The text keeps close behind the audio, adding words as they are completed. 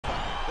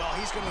Well,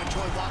 he's going to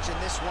enjoy watching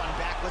this one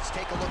back. Let's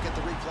take a look at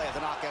the replay of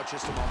the knockout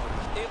just a moment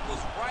ago. It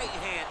was right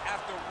hand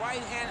after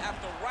right hand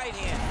after right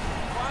hand.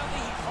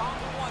 Finally, he found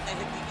the one that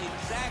hit the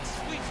exact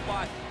sweet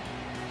spot.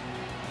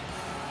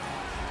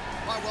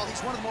 All right, well, he's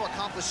one of the more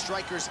accomplished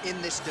strikers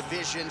in this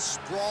division.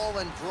 Sprawl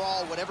and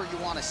brawl, whatever you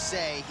want to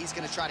say, he's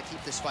going to try to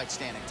keep this fight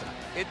standing tonight.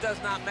 It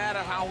does not matter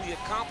how he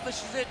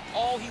accomplishes it.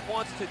 All he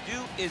wants to do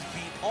is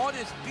be on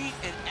his feet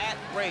and at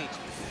range,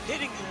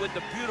 hitting you with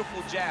the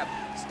beautiful jab,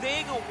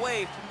 staying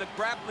away from the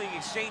grappling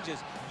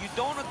exchanges. You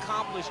don't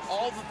accomplish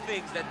all the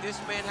things that this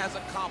man has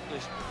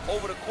accomplished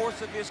over the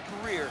course of his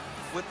career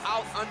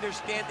without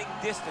understanding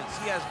distance.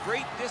 He has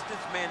great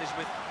distance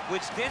management,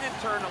 which then in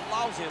turn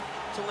allows him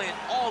to land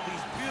all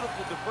these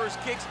beautiful diverse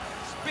kicks,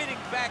 spinning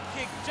back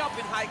kick,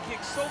 jumping high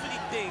kicks, so many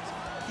things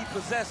he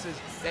possesses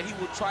that he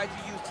will try to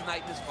use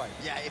tonight in this fight.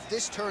 Yeah, if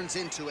this turns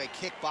into a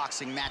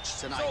kickboxing match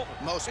tonight,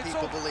 most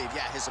people believe,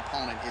 yeah, his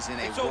opponent is in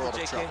a world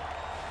of trouble.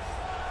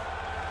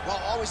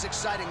 Well, always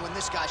exciting when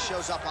this guy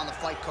shows up on the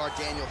fight card,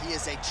 Daniel. He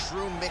is a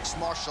true mixed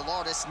martial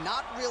artist.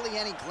 Not really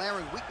any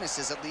glaring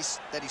weaknesses, at least,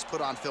 that he's put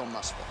on film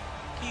thus far.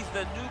 He's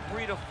the new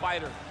breed of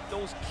fighter.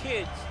 Those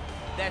kids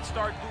that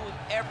start doing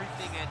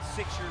everything at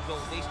 6 years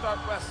old. They start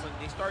wrestling,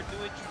 they start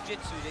doing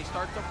jiu-jitsu, they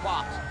start to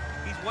box.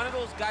 He's one of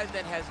those guys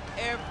that has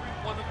every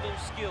one of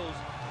those skills,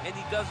 and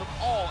he does them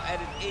all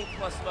at an A+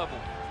 level.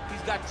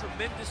 He's got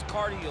tremendous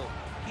cardio.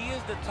 He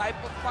is the type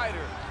of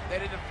fighter that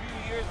in a few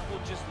years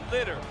will just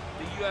litter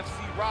the UFC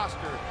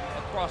roster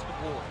across the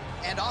board.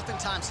 And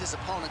oftentimes his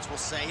opponents will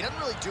say he doesn't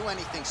really do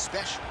anything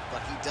special,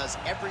 but he does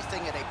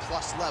everything at a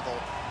plus level,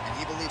 and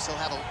he believes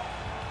he'll have a...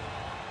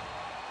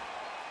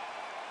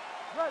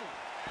 Ready.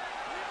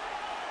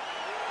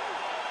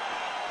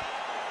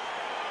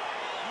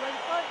 You ready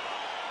to fight?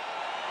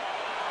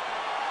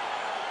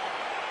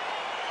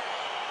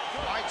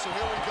 All right, so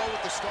here we go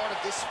with the start of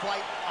this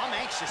fight. I'm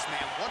anxious,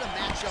 man. What a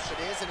matchup it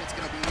is, and it's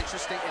going to be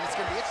interesting. And it's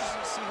going to be interesting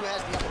to see who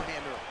has the upper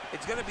hand early.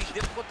 It's going to be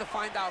difficult to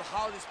find out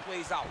how this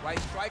plays out, right?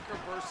 Striker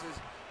versus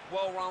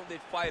well-rounded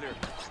fighter.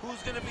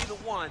 Who's going to be the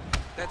one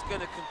that's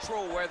going to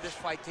control where this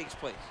fight takes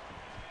place?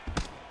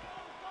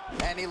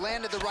 And he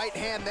landed the right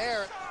hand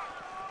there.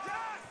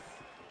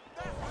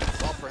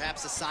 Well,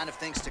 perhaps a sign of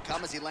things to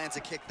come as he lands a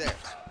kick there.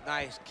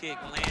 Nice kick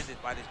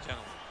landed by this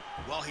gentleman.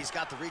 Well, he's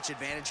got the reach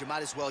advantage. You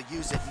might as well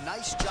use it.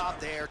 Nice job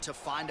there to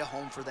find a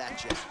home for that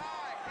jab.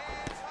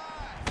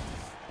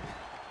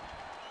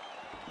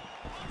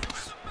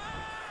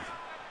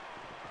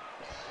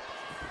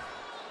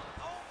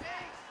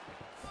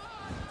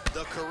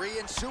 The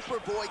Korean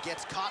Superboy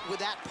gets caught with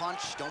that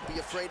punch. Don't be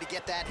afraid to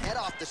get that head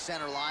off the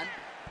center line.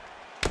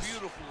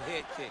 Beautiful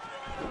head kick.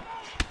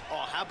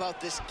 Oh, how about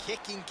this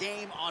kicking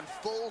game on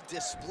full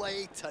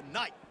display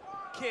tonight?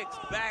 Kicks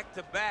back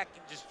to back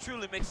and just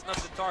truly mixing up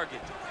the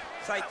target.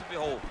 Sight to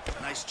behold.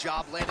 Nice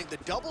job landing the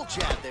double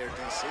jab there,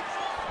 DC.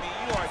 I mean,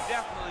 you are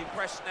definitely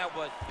pressing that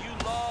one. You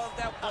love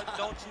that one,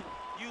 don't you?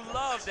 You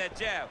love that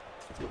jab.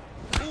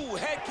 Ooh,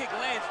 head kick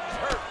lands, he's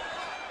hurt.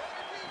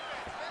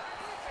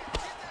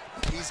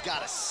 He's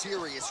got a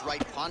serious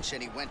right punch,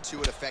 and he went to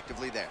it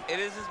effectively there. It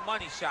is his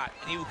money shot,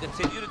 and he will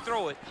continue to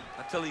throw it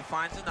until he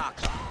finds a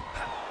knockout.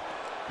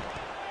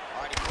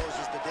 All right, he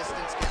closes the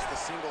distance, gets the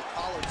single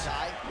collar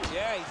tie.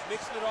 Yeah, he's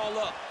mixing it all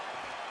up.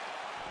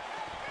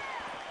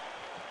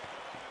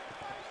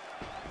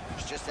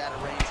 He's just out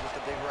of range with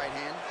the big right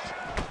hand.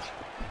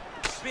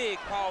 Big,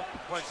 powerful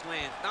punch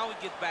lands. Now he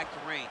gets back to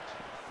range.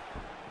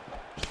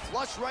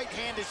 Flush right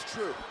hand is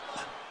true.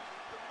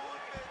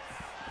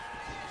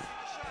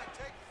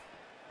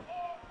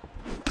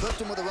 Clipped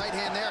him with the right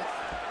hand there.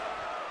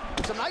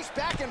 Some nice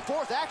back and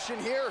forth action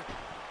here.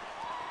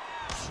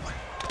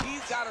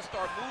 He's got to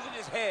start moving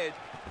his head.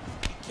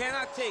 He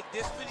cannot take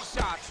this many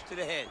shots to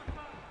the head.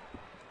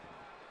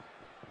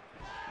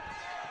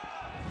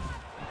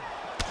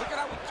 Look at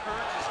how he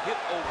turns his hip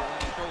over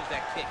when he throws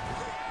that kick.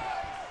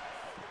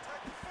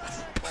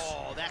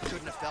 Oh, that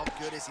couldn't have felt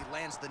good as he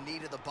lands the knee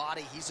to the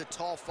body. He's a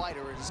tall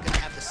fighter and is going to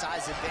have the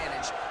size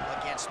advantage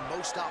against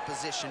most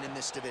opposition in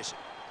this division.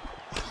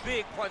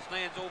 Big punch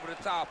lands over the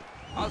top.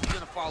 How's he going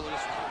to follow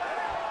this one?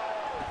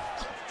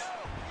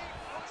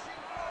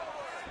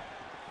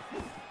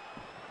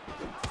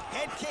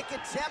 Head kick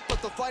attempt,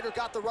 but the fighter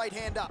got the right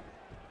hand up.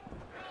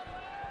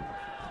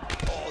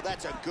 Oh,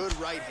 that's a good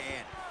right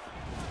hand.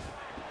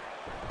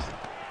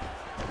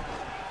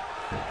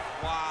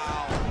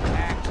 Wow,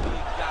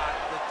 actually got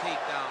the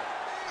takedown.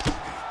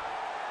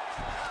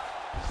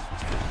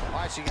 All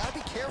right, so you got to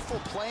be careful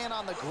playing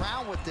on the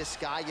ground with this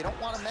guy. You don't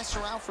want to mess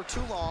around for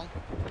too long.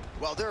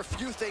 Well, there are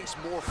few things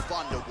more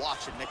fun to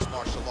watch in mixed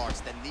martial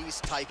arts than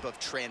these type of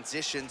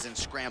transitions and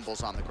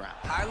scrambles on the ground.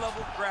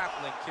 High-level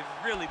grappling can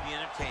really be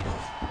entertaining.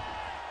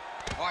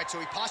 All right, so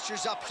he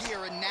postures up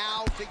here and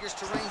now figures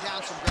to rain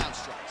down some ground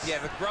strikes. Yeah,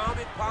 the ground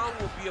and pound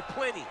will be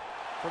aplenty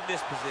from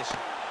this position.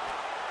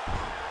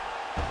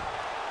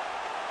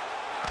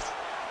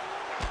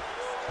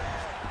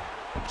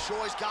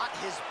 Choi's got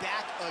his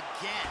back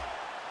again.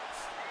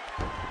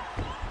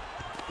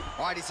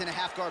 All right, he's in a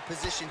half-guard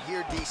position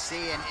here, DC,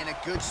 and in a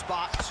good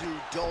spot to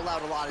dole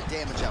out a lot of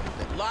damage out with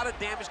it. A lot of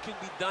damage can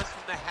be done from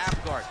the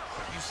half-guard.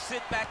 You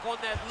sit back on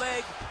that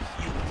leg,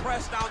 you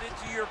press down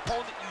into your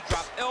opponent, you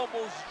drop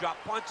elbows, you drop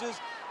punches.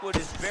 What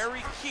is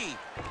very key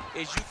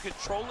is you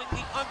controlling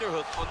the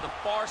underhook on the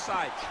far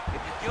side.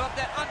 If you give up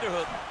that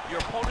underhook,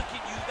 your opponent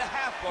can use the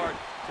half-guard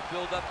to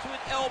build up to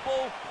an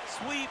elbow,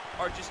 sweep,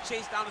 or just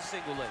chase down a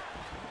single leg.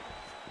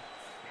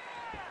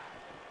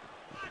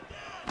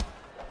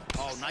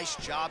 Oh, nice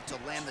job to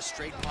land the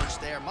straight punch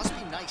there. Must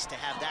be nice to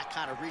have that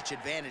kind of reach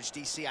advantage,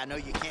 DC. I know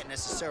you can't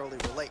necessarily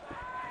relate.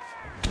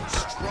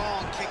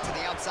 Strong kick to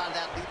the outside of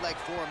that lead leg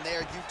for him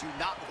there. You do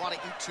not want to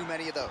eat too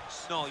many of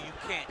those. No, you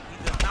can't. He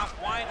does not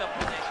wind up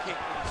with that kick,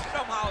 but he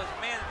somehow is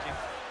managing.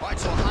 All right,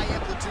 so a high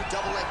amplitude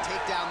double leg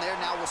takedown there.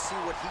 Now we'll see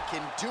what he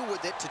can do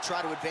with it to try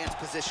to advance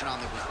position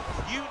on the ground.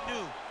 You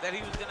knew that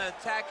he was going to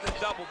attack the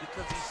double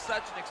because he's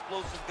such an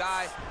explosive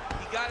guy.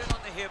 He got it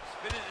on the hips,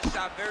 finished the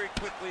shot very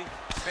quickly.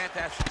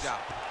 Fantastic job.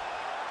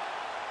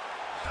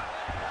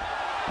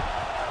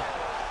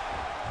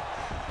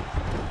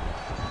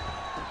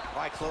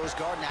 All right, closed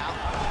guard now.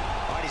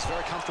 All right, he's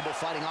very comfortable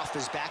fighting off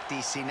his back,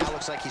 DC. Now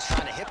looks like he's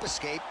trying to hip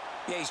escape.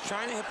 Yeah, he's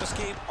trying to hip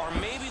escape or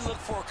maybe look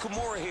for a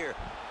Kimura here.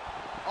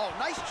 Oh,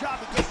 nice job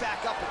to get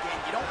back up again.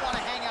 You don't want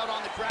to hang out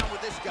on the ground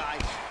with this guy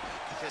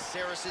because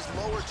Saris's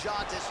lower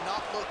jaw does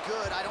not look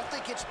good. I don't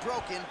think it's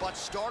broken, but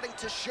starting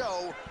to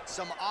show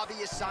some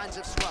obvious signs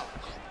of swelling.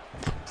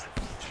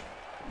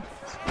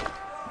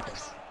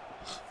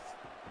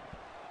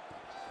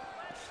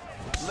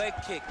 Leg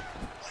kick.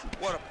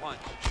 What a punch.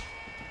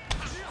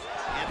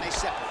 And they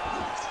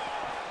separate.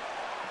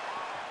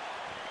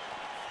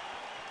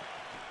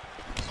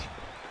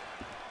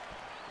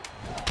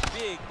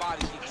 Big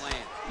body kick land.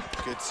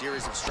 Good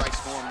series of strikes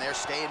for him there,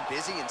 staying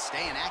busy and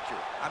staying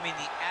accurate. I mean,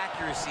 the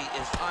accuracy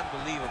is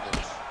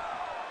unbelievable.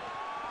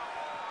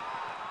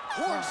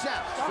 Horn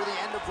sounds for the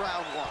end of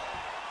round one.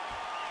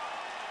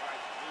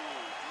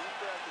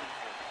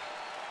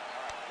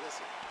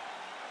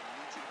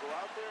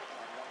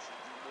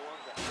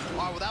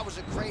 All right, well, that was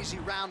a crazy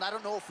round. I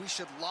don't know if we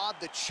should laud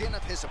the chin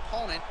of his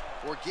opponent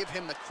or give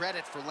him the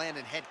credit for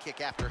landing head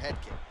kick after head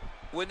kick.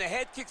 When the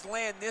head kicks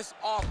land this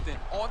often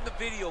on the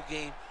video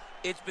game,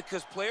 it's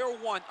because player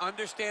one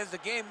understands the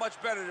game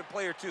much better than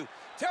player two.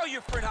 Tell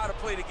your friend how to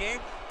play the game,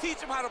 teach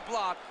him how to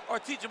block, or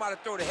teach him how to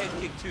throw the head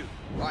kick too.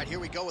 All right, here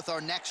we go with our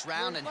next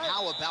round, and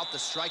how about the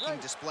striking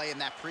display in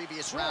that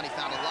previous round? He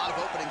found a lot of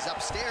openings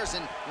upstairs,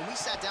 and when we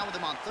sat down with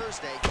him on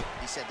Thursday,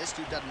 he said this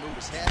dude doesn't move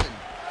his head, and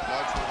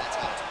largely that's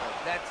how it's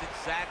played. That's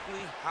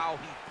exactly how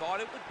he thought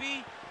it would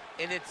be,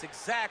 and it's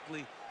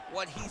exactly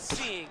what he's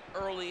seeing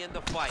early in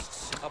the fight.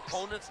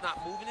 Opponent's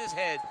not moving his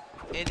head,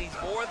 and he's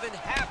more than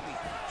happy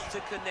to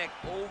connect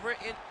over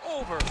and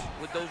over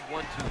with those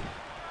 1-2.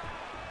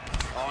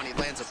 Oh, and he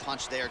lands a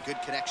punch there.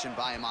 Good connection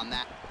by him on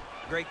that.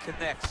 Great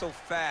connect, so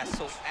fast,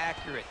 so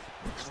accurate.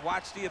 And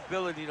watch the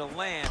ability to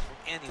land from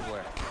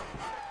anywhere.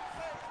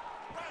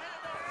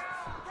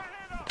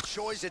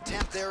 Choi's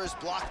attempt there is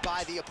blocked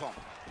by the opponent.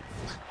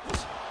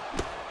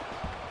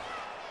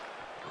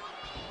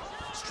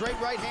 Straight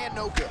right hand,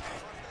 no good.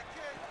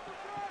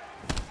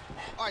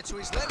 All right, so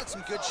he's landed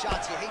some good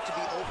shots. You hate to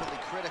be overly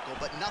critical,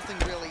 but nothing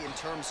really in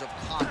terms of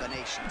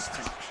combinations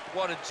tonight.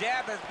 Well, the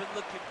jab has been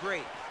looking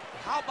great.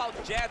 How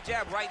about jab,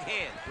 jab, right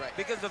hand? Right.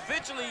 Because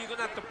eventually you're going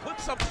to have to put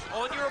something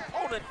on your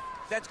opponent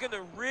that's going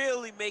to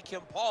really make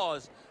him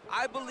pause.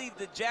 I believe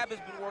the jab has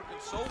been working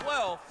so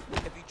well,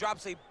 if he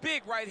drops a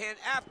big right hand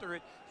after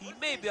it, he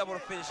may be able to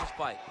finish his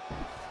fight.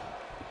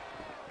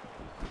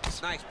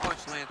 Nice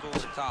punch lands over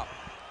the top.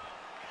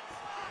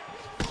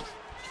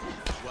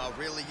 Well,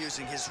 really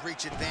using his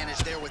reach advantage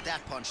there with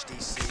that punch,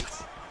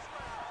 DC.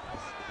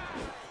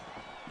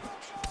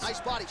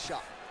 Nice body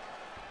shot.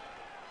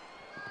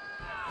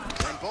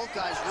 And both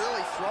guys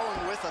really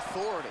throwing with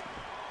authority.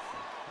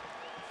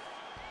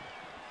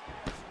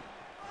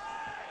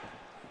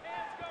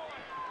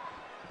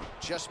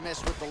 Just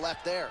missed with the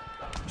left there.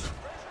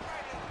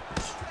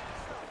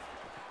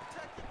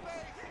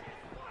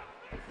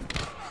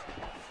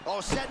 Oh,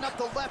 setting up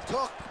the left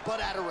hook,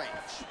 but out of range.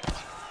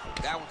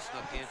 That one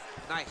snuck in.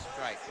 Nice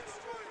strike.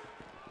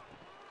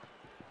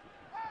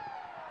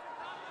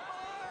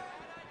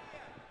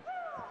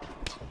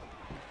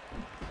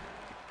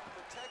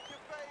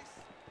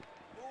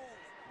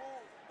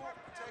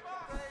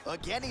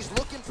 Again, he's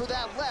looking for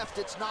that left.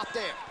 It's not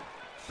there.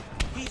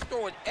 He's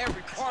throwing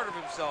every part of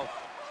himself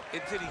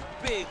into these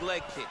big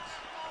leg kicks.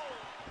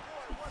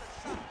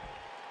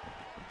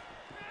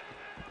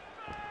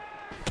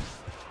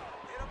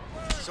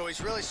 So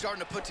he's really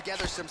starting to put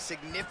together some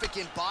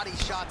significant body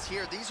shots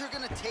here. These are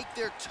going to take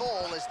their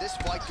toll as this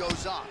fight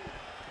goes on.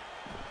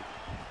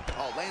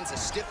 Oh, lands a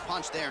stiff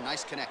punch there.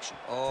 Nice connection.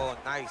 Oh,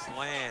 nice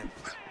land.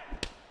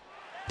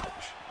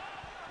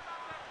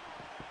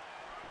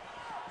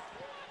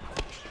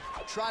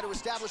 Try to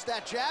establish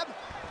that jab.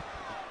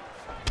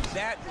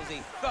 That was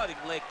a thudding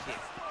leg kick.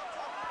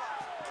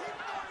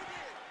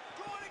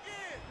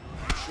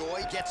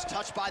 Choi gets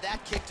touched by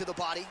that kick to the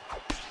body.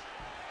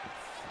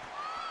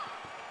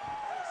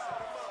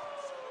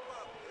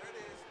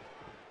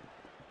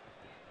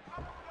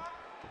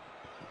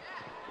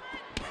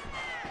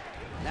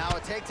 Now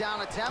a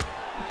takedown attempt.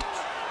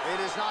 It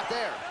is not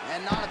there,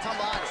 and not a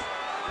tumble either.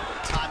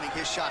 Timing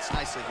his shots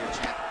nicely here,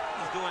 champ.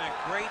 He's doing a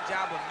great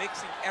job of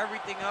mixing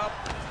everything up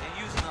and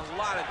using a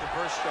lot of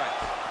diverse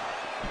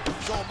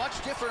strikes. So a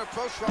much different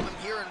approach from him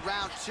here in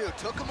round two.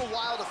 Took him a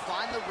while to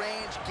find the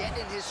range, get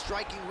in his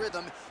striking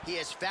rhythm. He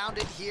has found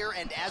it here,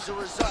 and as a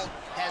result,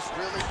 has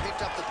really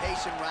picked up the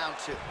pace in round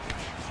two.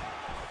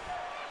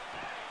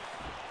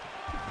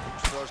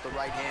 Throws the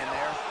right hand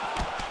there.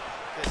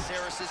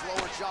 Caceres'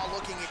 lower jaw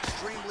looking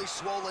extremely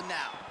swollen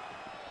now.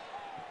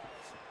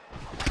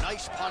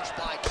 Nice punch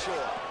by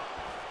Choi.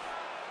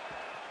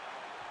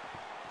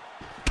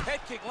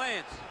 Head kick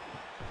lands.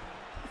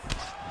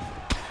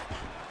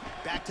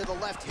 Back to the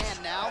left hand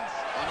now,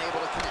 unable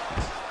to connect.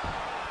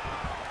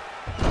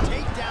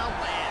 Takedown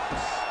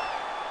lands.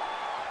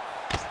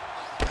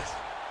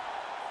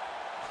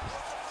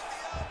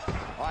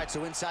 All right,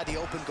 so inside the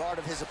open guard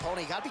of his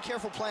opponent. You gotta be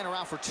careful playing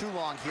around for too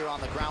long here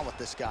on the ground with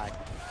this guy.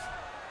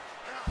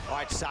 All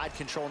right, side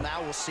control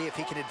now. We'll see if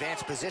he can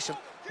advance position.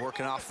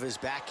 Working off of his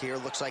back here.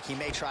 Looks like he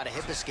may try to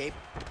hip escape.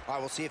 All right,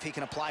 we'll see if he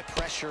can apply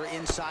pressure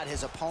inside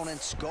his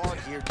opponent's guard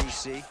here,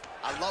 DC.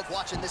 I love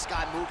watching this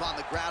guy move on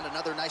the ground.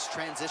 Another nice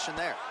transition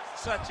there.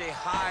 Such a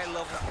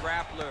high-level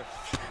grappler.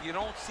 You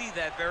don't see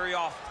that very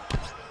often.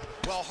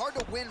 Well, hard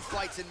to win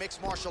fights in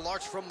mixed martial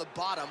arts from the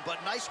bottom,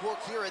 but nice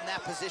work here in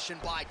that position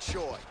by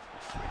Choi.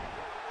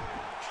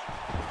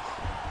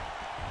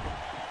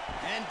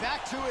 And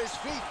back to his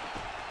feet.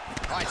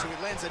 All right, so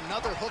he lands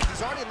another hook.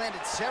 He's already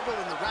landed several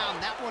in the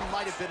round. That one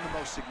might have been the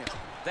most significant.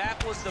 That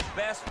was the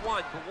best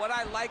one. But what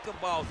I like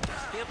about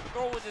him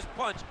throwing his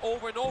punch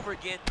over and over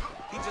again,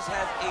 he just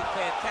has a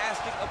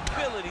fantastic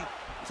ability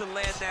to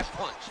land that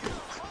punch.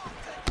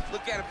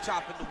 Look at him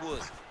chopping the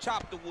wood.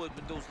 Chop the wood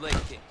with those leg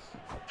kicks.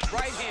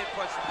 Right hand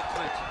punch from the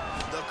clinch.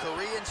 The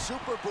Korean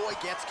Superboy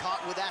gets caught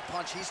with that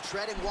punch. He's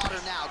treading water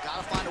now.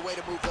 Gotta find a way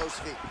to move those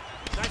feet.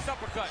 Nice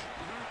uppercut.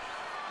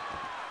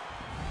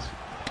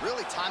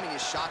 Really timing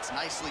his shots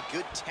nicely.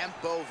 Good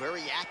tempo,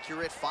 very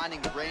accurate, finding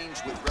range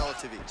with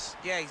relative ease.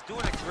 Yeah, he's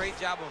doing a great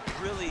job of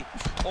really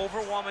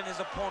overwhelming his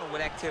opponent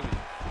with activity.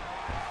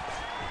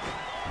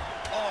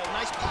 Oh,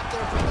 nice pop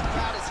there from the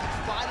crowd as he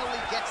finally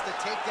gets the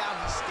takedown.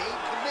 He stayed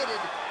committed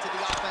to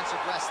the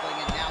offensive wrestling,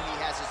 and now he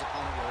has his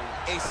opponent where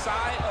he is. A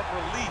sigh of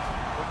relief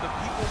from the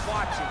people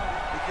watching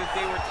because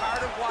they were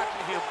tired of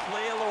watching him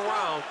flail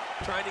around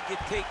trying to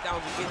get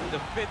takedowns and getting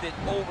defended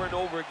over and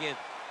over again.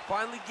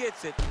 Finally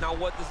gets it. Now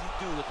what does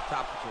he do with the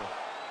top control?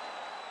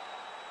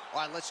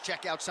 All right, let's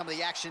check out some of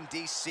the action,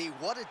 DC.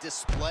 What a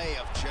display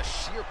of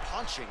just sheer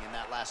punching in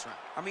that last round.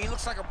 I mean, he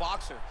looks like a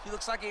boxer. He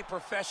looks like a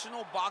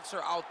professional boxer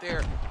out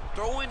there,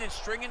 throwing and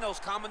stringing those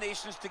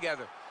combinations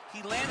together.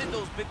 He landed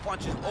those big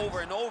punches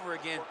over and over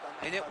again,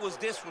 and it was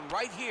this one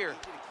right here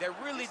that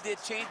really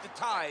did change the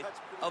tide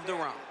of the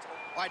round.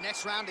 All right,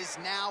 next round is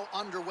now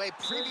underway.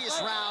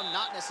 Previous round,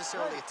 not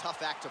necessarily a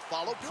tough act to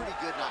follow. Pretty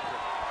good, not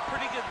great.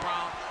 Pretty good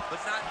round, but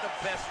not the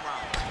best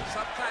round.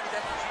 Sometimes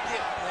that's what you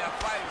get when you have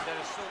fighters that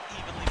are so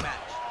evenly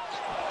matched.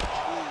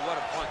 Ooh, what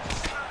a punch.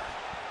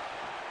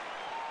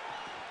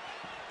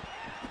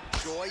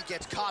 Choi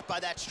gets caught by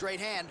that straight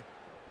hand.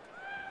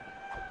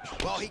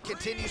 Well, he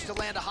continues to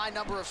land a high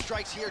number of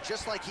strikes here,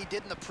 just like he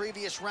did in the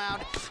previous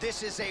round.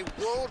 This is a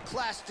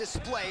world-class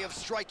display of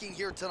striking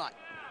here tonight.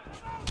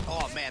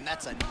 Oh, man,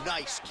 that's a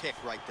nice kick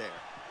right there.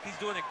 He's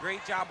doing a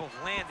great job of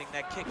landing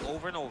that kick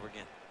over and over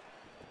again.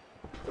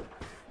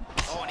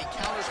 Oh, and he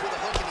counters with a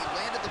hook, and he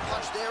landed the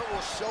punch there,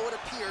 or so it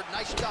appeared.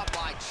 Nice job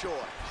by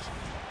Choi.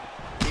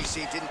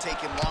 DC, it didn't take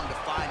him long to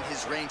find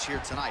his range here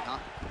tonight, huh?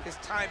 His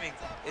timing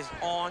is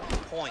on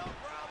point.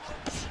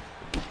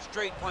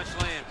 Straight punch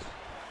lands.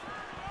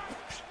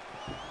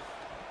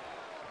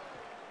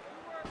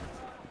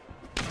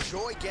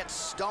 Choi gets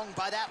stung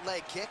by that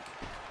leg kick.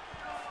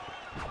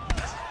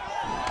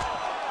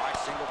 All right,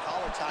 single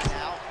collar tie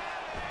now.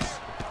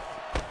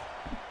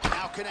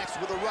 Now connects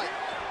with a right.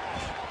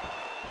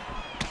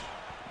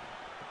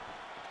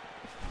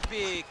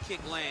 Big kick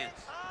lands.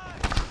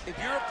 If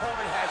your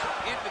opponent has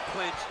you in the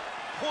clinch,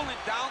 pulling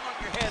down on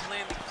your head,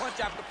 landing punch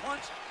after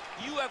punch,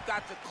 you have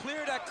got to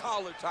clear that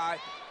collar tie,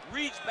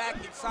 reach back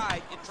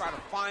inside, and try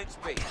to find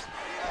space.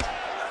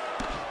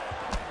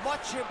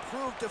 Much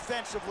improved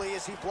defensively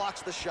as he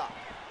blocks the shot.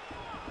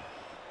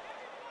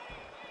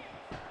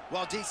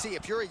 Well, DC,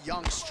 if you're a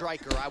young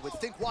striker, I would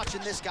think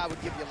watching this guy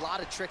would give you a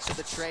lot of tricks of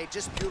the trade.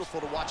 Just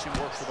beautiful to watch him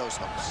work for those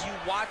hooks. You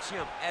watch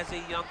him as a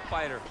young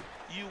fighter.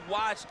 You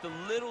watch the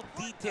little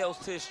details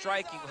to his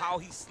striking, how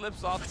he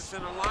slips off the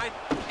center line,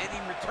 and he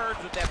returns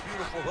with that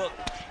beautiful hook.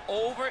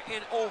 Over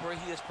and over,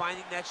 he is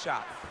finding that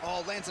shot.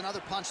 Oh, lands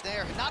another punch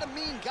there. Not a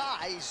mean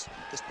guy. He's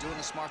just doing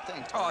a smart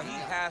thing. Oh, he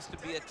has to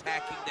be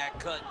attacking that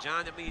cut,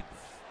 John. I mean,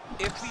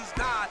 if he's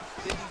not,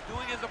 then he's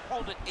doing his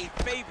opponent a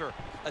favor.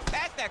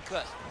 Attack that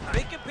cut.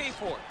 They can pay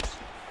for it.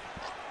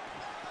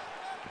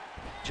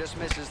 Just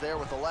misses there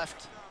with the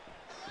left.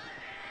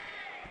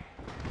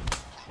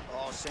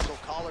 Oh, single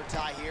collar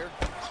tie here.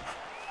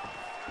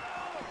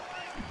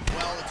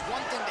 Well, it's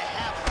one thing to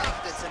have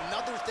left, it's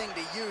another thing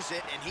to use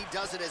it, and he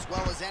does it as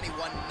well as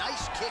anyone.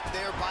 Nice kick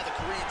there by the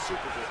Korean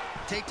Superboy.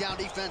 Takedown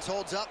defense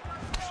holds up.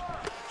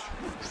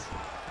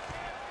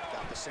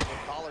 Got the single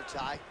collar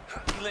tie.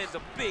 He lands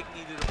a big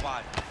knee to the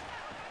body.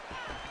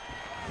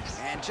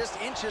 And just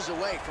inches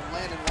away from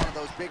landing one of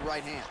those big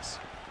right hands.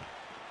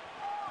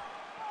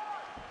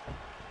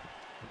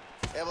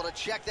 Able to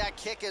check that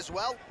kick as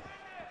well.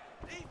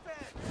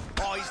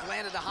 Oh, he's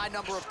landed a high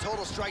number of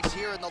total strikes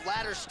here in the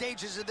latter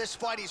stages of this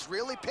fight. He's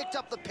really picked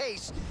up the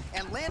pace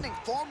and landing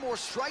far more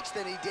strikes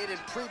than he did in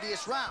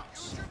previous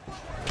rounds.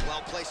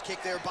 Well-placed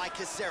kick there by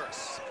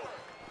Caceres.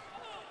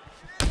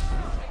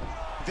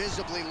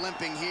 Visibly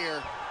limping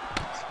here.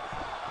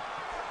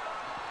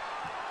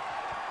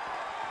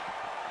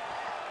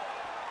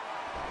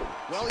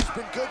 Well, he's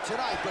been good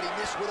tonight, but he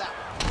missed with that one.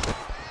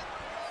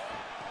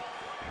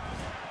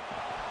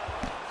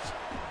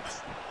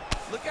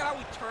 Look at how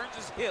he turns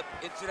his hip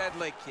into that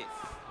leg kick.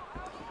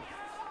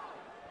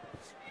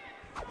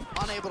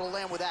 Unable to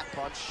land with that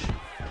punch.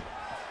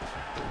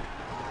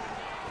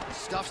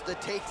 Stuffs the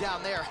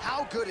takedown there.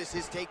 How good is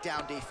his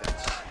takedown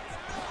defense?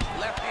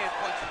 Left hand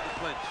punch in the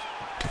clinch.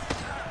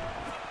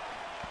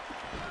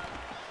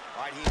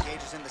 All right, he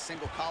engages in the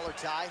single collar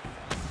tie.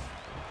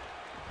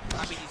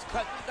 I mean, he's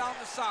cutting down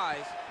the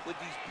size with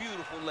these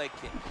beautiful leg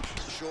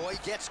kicks. Choi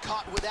gets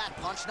caught with that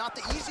punch. Not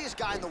the easiest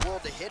guy in the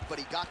world to hit, but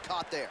he got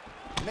caught there.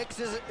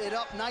 Mixes it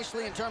up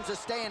nicely in terms of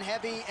staying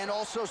heavy and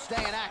also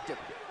staying active.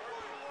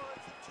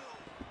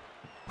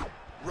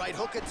 Right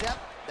hook attempt,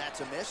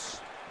 that's a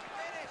miss.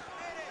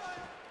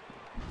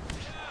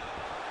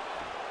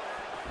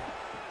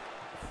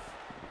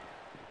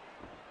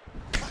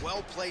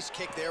 Well-placed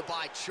kick there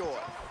by Choi.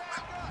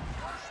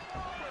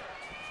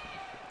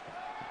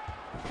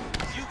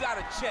 You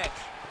gotta check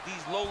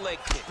these low leg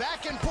kicks.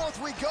 Back and forth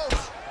we go.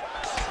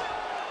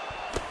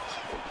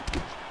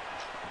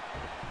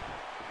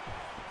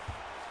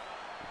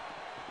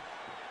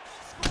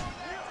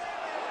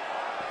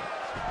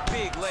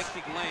 Big leg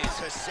kick lands.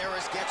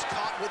 Caceres gets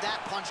caught with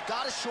that punch.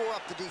 Gotta shore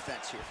up the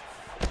defense here.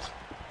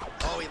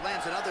 Oh, he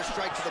lands another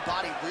strike to the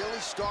body. Really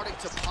starting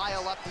to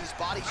pile up these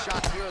body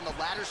shots here in the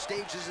latter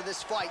stages of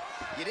this fight.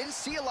 You didn't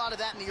see a lot of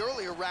that in the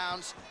earlier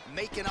rounds,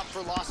 making up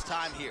for lost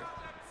time here.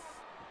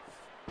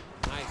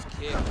 Nice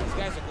kick. These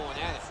guys are going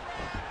at it.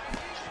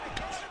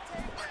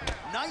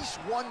 Nice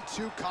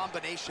 1-2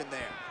 combination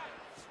there.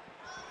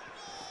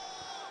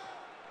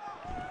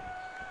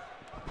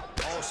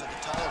 Oh, so the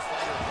taller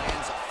fighter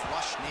lands a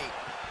flush knee.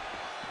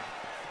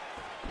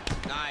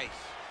 Nice.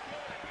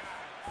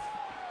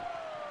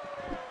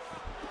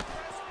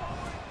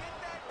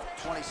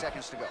 .20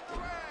 seconds to go.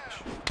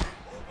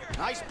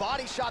 Nice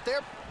body shot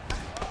there.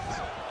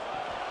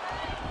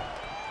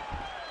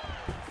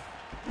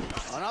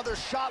 Another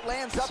shot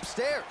lands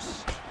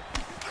upstairs.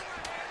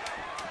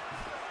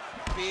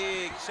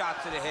 Big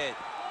shot to the head.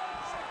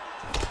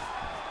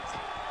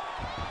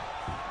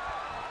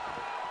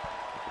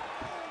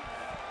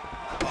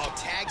 Oh,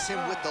 tags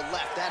him with the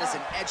left. That is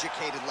an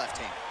educated left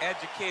hand.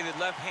 Educated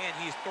left hand.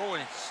 He's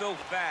throwing it so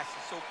fast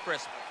and so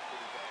crisp.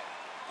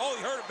 Oh,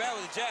 he hurt him bad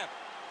with a jab.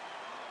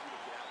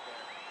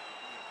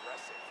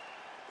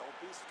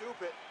 Don't be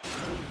stupid.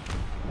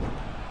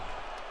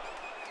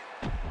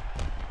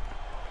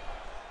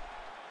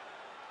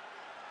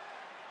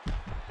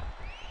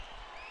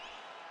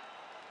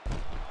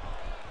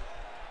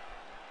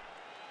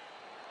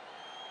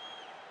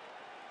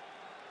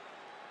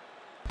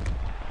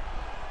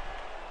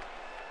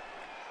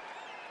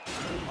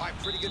 All right,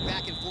 pretty good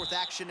back and forth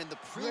action in the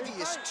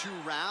previous 2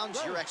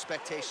 rounds. Your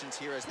expectations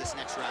here as this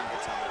next round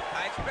gets on.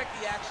 I expect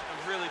the action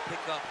to really pick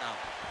up now.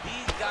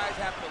 These guys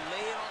have to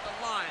lay it on the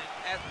line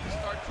as we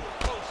start to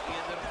approach the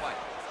end of the fight.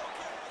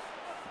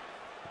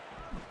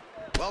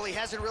 Well, he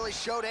hasn't really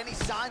showed any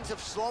signs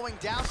of slowing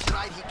down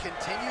tonight. He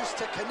continues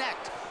to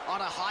connect on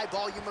a high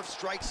volume of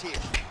strikes here.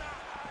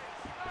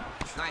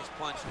 Nice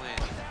punch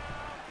landing.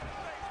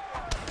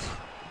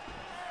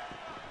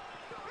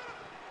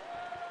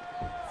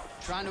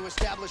 Trying to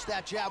establish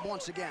that jab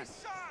once again.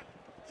 Yes!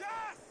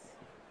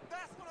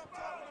 That's what I'm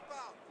talking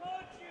about.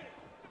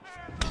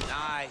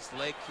 Nice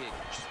leg kick.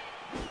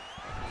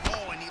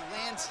 Oh, and he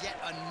lands yet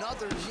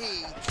another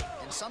knee.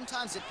 And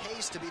sometimes it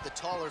pays to be the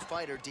taller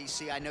fighter,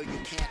 DC. I know you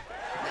can't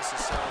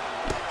necessarily.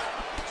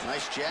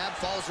 Nice jab,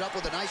 follows it up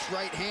with a nice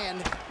right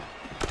hand. There,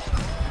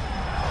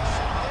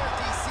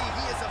 DC,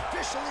 he is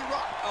officially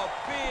rocked. A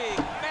big,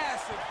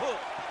 massive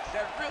hook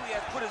that really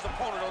has put his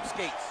opponent on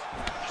skates.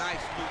 Nice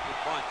looping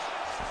punch.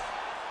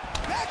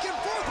 Back and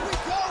forth we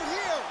go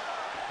here.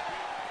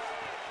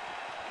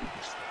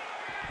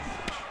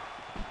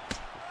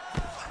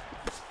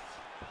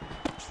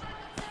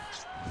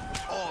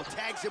 Oh,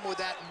 tags him with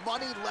that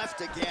money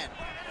left again.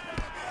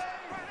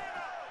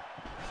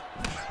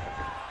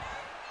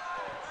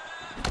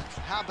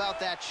 How about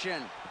that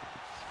shin?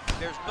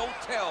 There's no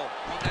tell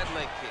on that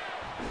leg kick.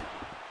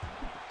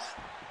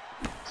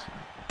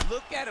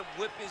 Look at him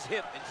whip his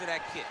hip into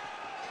that kick.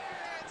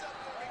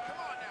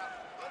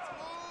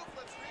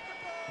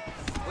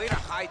 Way to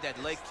hide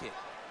that leg kick.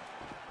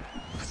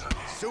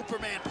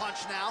 Superman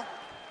punch now.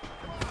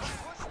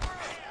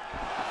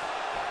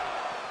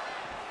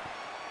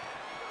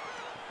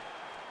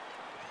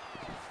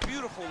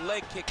 beautiful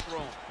leg kick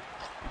thrown.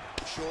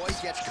 Choi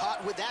gets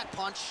caught with that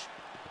punch.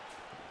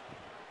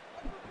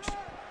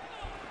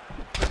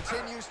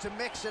 Continues to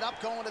mix it up,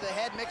 going to the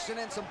head, mixing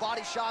in some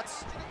body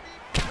shots.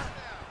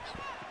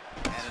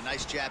 And a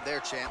nice jab there,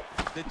 champ.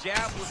 The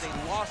jab was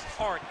a lost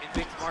art in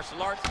mixed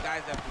martial arts.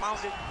 Guys have found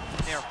it,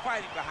 and they're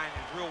fighting behind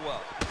it real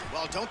well.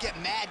 Well, don't get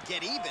mad,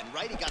 get even,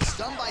 right? He got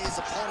stunned by his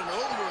opponent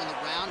earlier in the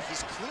round.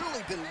 He's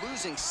clearly been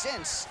losing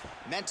since.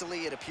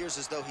 Mentally, it appears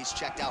as though he's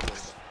checked out a little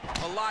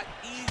bit. A lot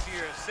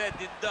easier said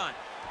than done.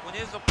 When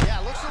his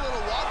yeah, looks a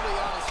little wobbly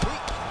on his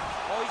feet.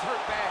 Oh, he's hurt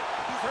bad.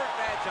 He's hurt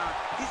bad, John.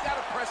 He's got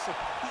to press him.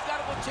 He's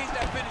got to go chase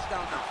that finish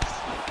down now.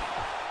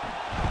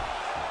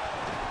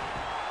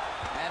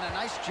 And a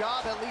nice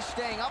job at least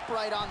staying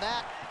upright on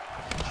that.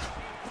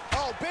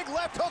 Oh, big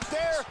left hook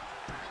there.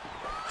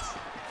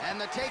 And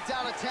the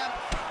takedown attempt.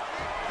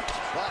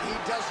 But he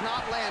does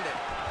not land it.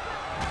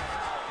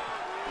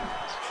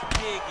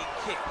 Big and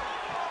kick.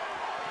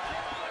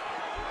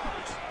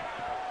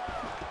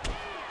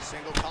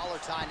 Single collar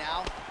tie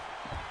now.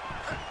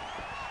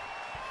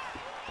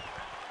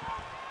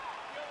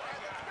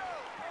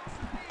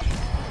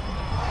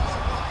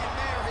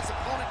 His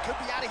opponent could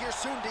be out of here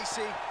soon, DC.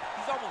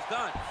 He's almost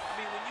done. I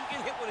mean, when you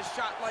get hit with a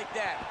shot like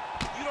that,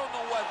 you don't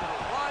know whether to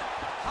run,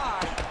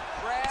 hide,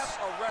 grab,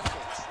 or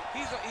wrestle.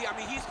 He's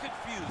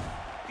confused.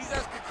 He's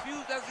as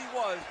confused as he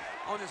was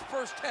on his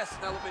first test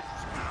in elementary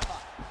school.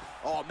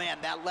 Oh, man,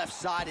 that left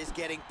side is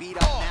getting beat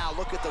up now.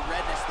 Look at the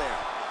redness there.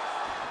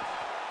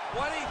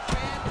 What a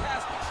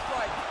fantastic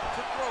strike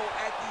to throw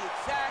at the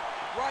exact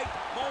right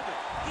moment.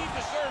 He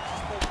deserves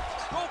this moment.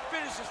 Go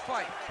finish his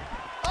fight.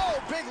 Oh,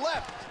 big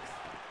left.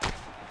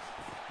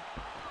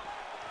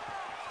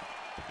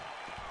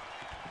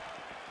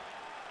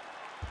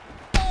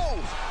 Oh!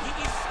 He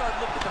needs to start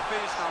looking at the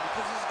finish now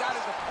because he's got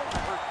his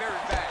opponent hurt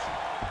very bad.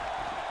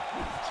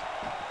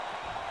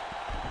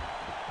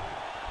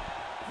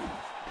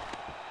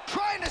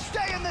 Trying to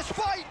stay in this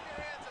fight.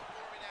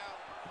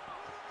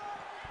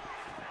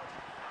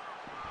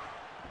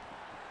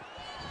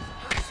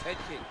 Head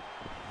kick.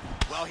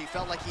 Well, he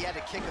felt like he had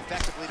to kick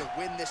effectively to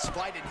win this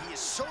fight, and he is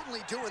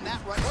certainly doing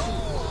that right now.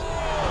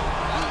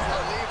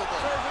 Unbelievable.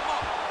 Serve him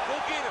up. Go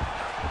get him.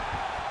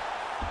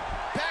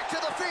 Back to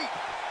the feet.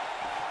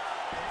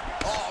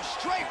 Oh,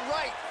 straight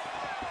right.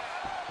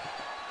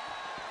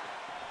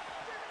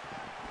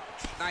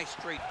 Nice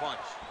straight punch.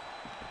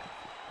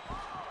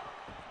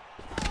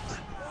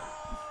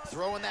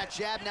 Throwing that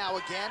jab now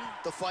again.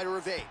 The fighter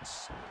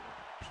evades.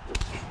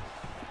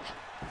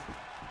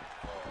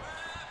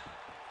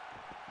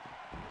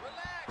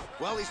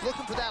 Well, he's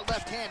looking for that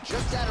left hand,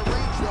 just out of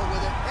range, though, with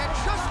it. And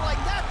just like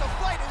that, the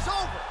fight is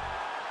over.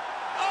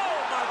 Oh,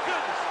 my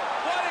goodness.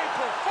 What a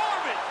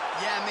performance.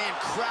 Yeah, man,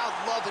 crowd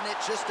loving it.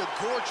 Just a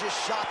gorgeous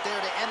shot there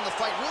to end the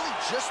fight. Really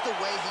just the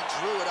way he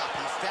drew it up.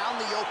 He found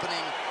the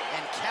opening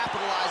and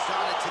capitalized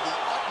on it to the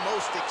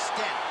utmost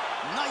extent.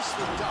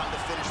 Nicely done to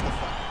finish the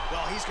fight.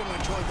 Well, he's going to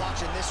enjoy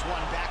watching this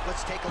one back.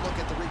 Let's take a look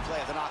at the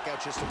replay of the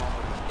knockout just a moment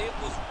ago. It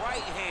was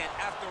right hand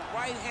after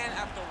right hand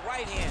after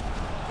right hand.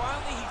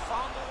 Finally, he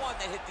found the one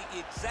that hit the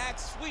exact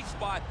sweet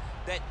spot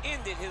that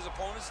ended his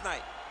opponent's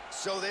night.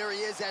 So there he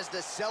is as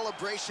the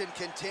celebration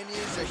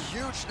continues. A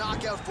huge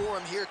knockout for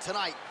him here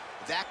tonight.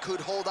 That could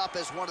hold up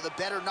as one of the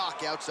better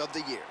knockouts of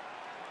the year.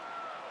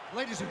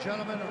 Ladies and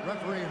gentlemen,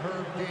 referee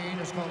Herb Dean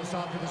has called a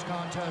stop to this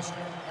contest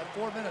at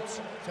 4 minutes,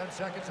 10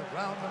 seconds of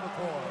round number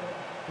 4.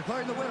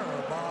 Declaring the winner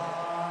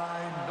by